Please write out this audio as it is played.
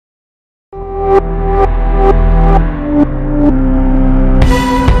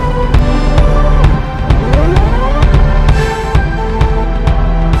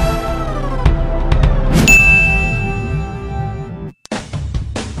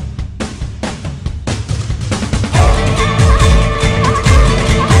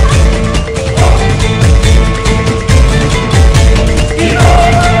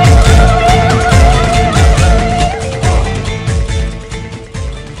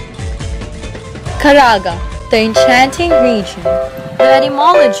Caraga, the enchanting region. The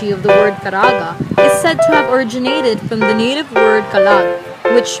etymology of the word Caraga is said to have originated from the native word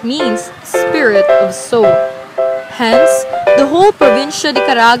Calag, which means spirit of soul. Hence, the whole Provincia de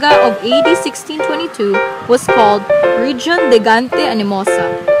Caraga of AD 1622 was called Region de Gente Animosa,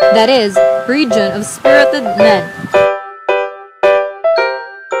 that is, region of spirited men.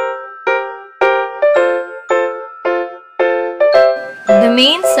 The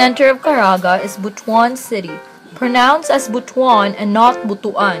main center of Caraga is Butuan City, pronounced as Butuan and not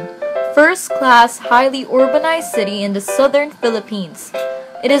Butuan, first-class, highly urbanized city in the southern Philippines.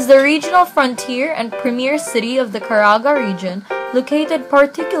 It is the regional frontier and premier city of the Caraga region, located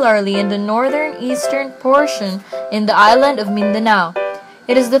particularly in the northern-eastern portion in the island of Mindanao.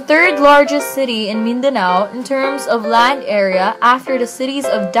 It is the third largest city in Mindanao in terms of land area after the cities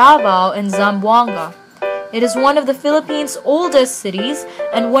of Davao and Zamboanga. It is one of the Philippines' oldest cities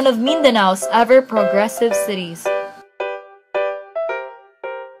and one of Mindanao's ever-progressive cities.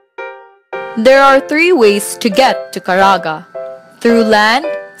 There are three ways to get to Caraga: through land,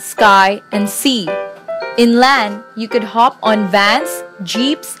 sky, and sea. In land, you could hop on vans,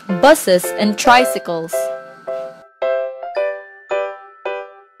 jeeps, buses, and tricycles.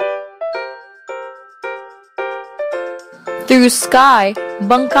 Through sky,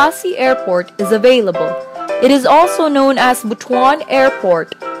 Bangkasi Airport is available. It is also known as Butuan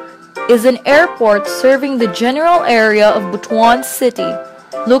Airport. It is an airport serving the general area of Butuan City,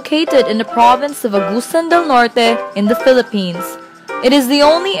 located in the province of Agusan del Norte in the Philippines. It is the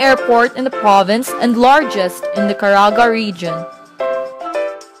only airport in the province and largest in the Caraga region.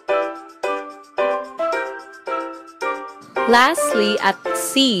 Lastly, at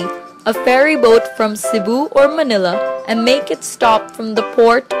sea, a ferry boat from Cebu or Manila and make it stop from the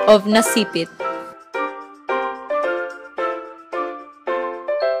port of Nasipit.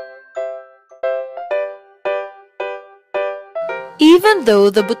 Even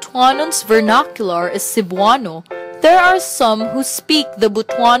though the Butuanons' vernacular is Cebuano, there are some who speak the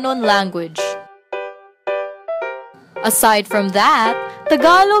Butuanon language. Aside from that,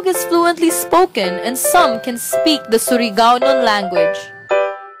 Tagalog is fluently spoken and some can speak the Surigaonon language.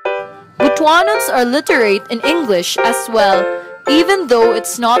 Butuanons are literate in English as well, even though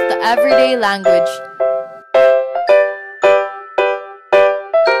it's not the everyday language.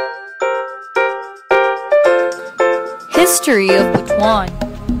 History of Butuan.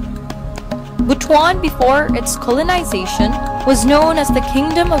 Butuan, before its colonization, was known as the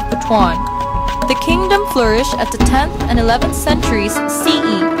Kingdom of Butuan. The kingdom flourished at the 10th and 11th centuries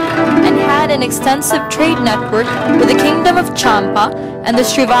CE and had an extensive trade network with the Kingdom of Champa and the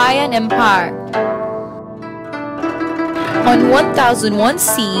Srivayan Empire. On 1001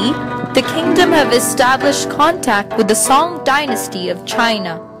 CE, the kingdom have established contact with the Song dynasty of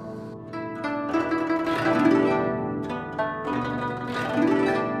China.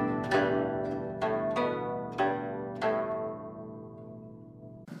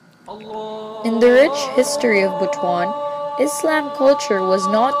 In the rich history of Butuan, Islam culture was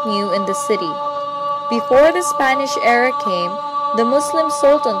not new in the city. Before the Spanish era came, the Muslim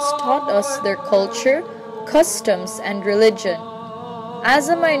sultans taught us their culture, customs, and religion. As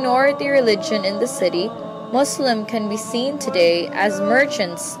a minority religion in the city, Muslim can be seen today as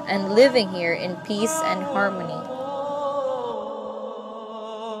merchants and living here in peace and harmony.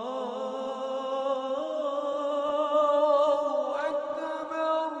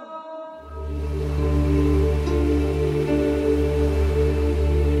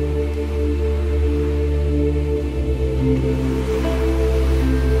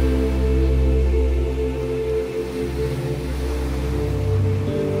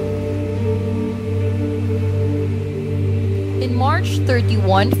 In March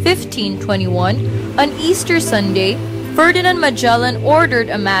 31, 1521, on Easter Sunday, Ferdinand Magellan ordered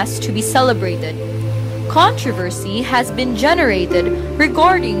a Mass to be celebrated. Controversy has been generated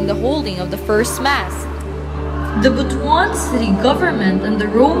regarding the holding of the first Mass. The Butuan city government and the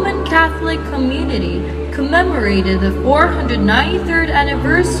Roman Catholic community commemorated the 493rd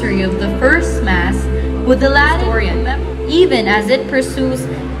anniversary of the first Mass with the Latin, even as it pursues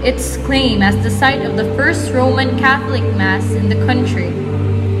its claim as the site of the first Roman Catholic Mass in the country.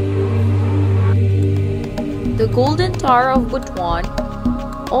 The Golden Tower of Butuan,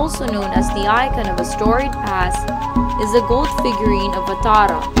 also known as the icon of a storied past, is a gold figurine of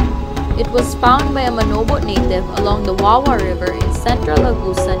Atara. It was found by a Manobot native along the Wawa River in central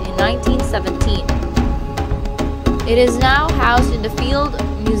Agusan in 1917. It is now housed in the Field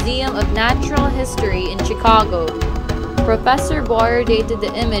Museum of Natural History in Chicago. Professor Boyer dated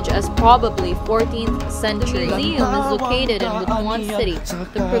the image as probably 14th century. The museum is located in Butuan City,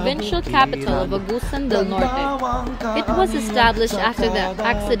 the provincial capital of Agusan del Norte. It was established after the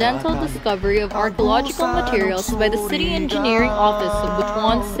accidental discovery of archaeological materials by the City Engineering Office of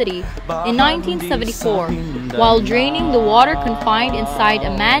Butuan City in 1974, while draining the water confined inside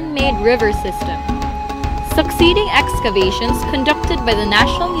a man-made river system. Succeeding excavations conducted by the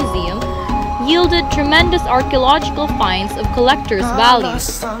National Museum yielded tremendous archaeological finds of collectors'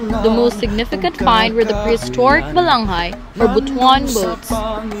 values. The most significant find were the prehistoric balanghay or Butuan boats.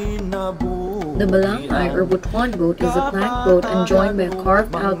 The balanghay or Butuan boat is a plank boat enjoined by a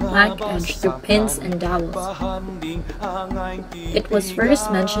carved-out plank edge through pins and dowels. It was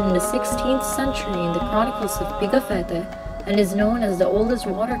first mentioned in the 16th century in the Chronicles of Pigafetta and is known as the oldest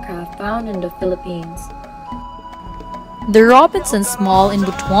watercraft found in the Philippines. The Robinson Mall in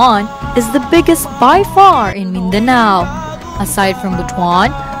Butuan is the biggest by far in Mindanao. Aside from Butuan,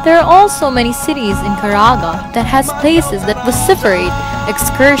 there are also many cities in Caraga that has places that vociferate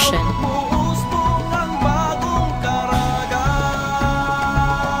excursion.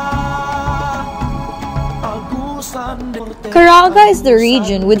 Caraga is the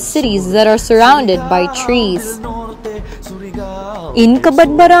region with cities that are surrounded by trees. In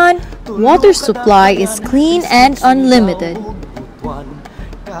Cabadbaran, water supply is clean and unlimited.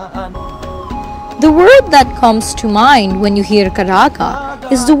 The word that comes to mind when you hear Caraga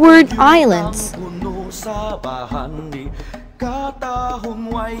is the word islands.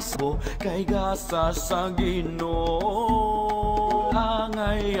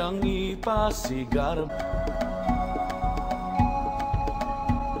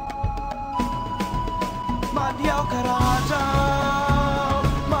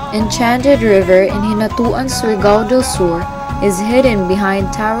 Enchanted River in Hinatuan, Surigao del Sur is hidden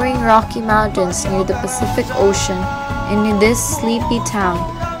behind towering rocky mountains near the Pacific Ocean, and in this sleepy town,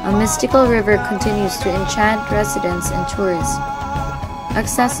 a mystical river continues to enchant residents and tourists.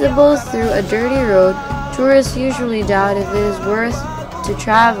 Accessible through a dirty road, tourists usually doubt if it is worth to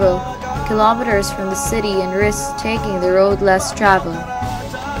travel kilometers from the city and risk taking the road less traveled.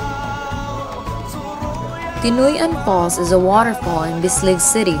 Tinuyan Falls is a waterfall in Bislig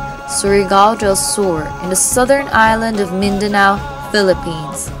City, Surigao del Sur, in the southern island of Mindanao,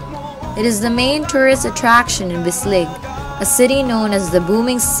 Philippines. It is the main tourist attraction in Bislig, a city known as the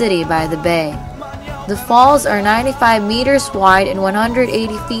booming city by the bay. The falls are 95 meters wide and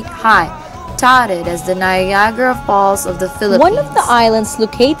 180 feet high, touted as the Niagara Falls of the Philippines. One of the islands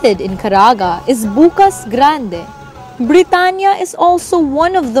located in Caraga is Bukas Grande. Britannia is also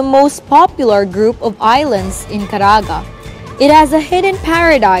one of the most popular group of islands in Caraga. It has a hidden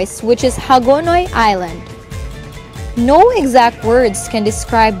paradise which is Hagonoy Island. No exact words can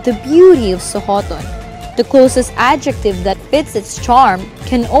describe the beauty of Sohoton. The closest adjective that fits its charm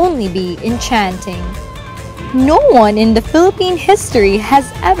can only be enchanting. No one in the Philippine history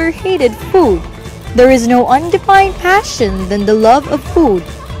has ever hated food. There is no undefined passion than the love of food.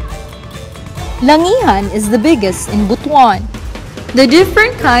 Langihan is the biggest in Butuan. The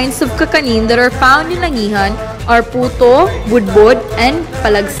different kinds of kakanin that are found in Langihan are puto, budbud, and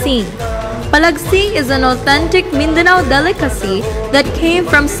palagsing. Palagsing is an authentic Mindanao delicacy that came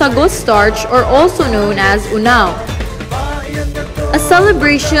from sago starch or also known as unao. A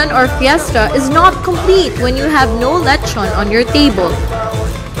celebration or fiesta is not complete when you have no lechon on your table.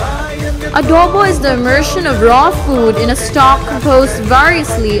 Adobo is the immersion of raw food in a stock composed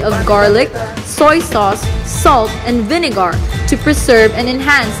variously of garlic, soy sauce, salt, and vinegar to preserve and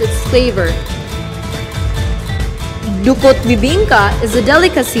enhance its flavor. Dukot bibingka is a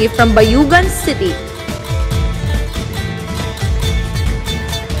delicacy from Bayugan City.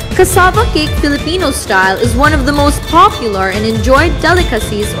 Cassava cake Filipino style is one of the most popular and enjoyed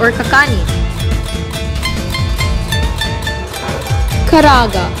delicacies or kakani.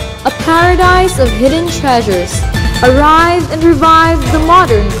 Caraga, a paradise of hidden treasures. Arrive and revive the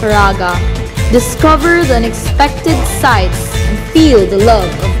modern Caraga. Discover the unexpected sights and feel the love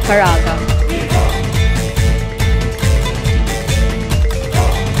of Caraga.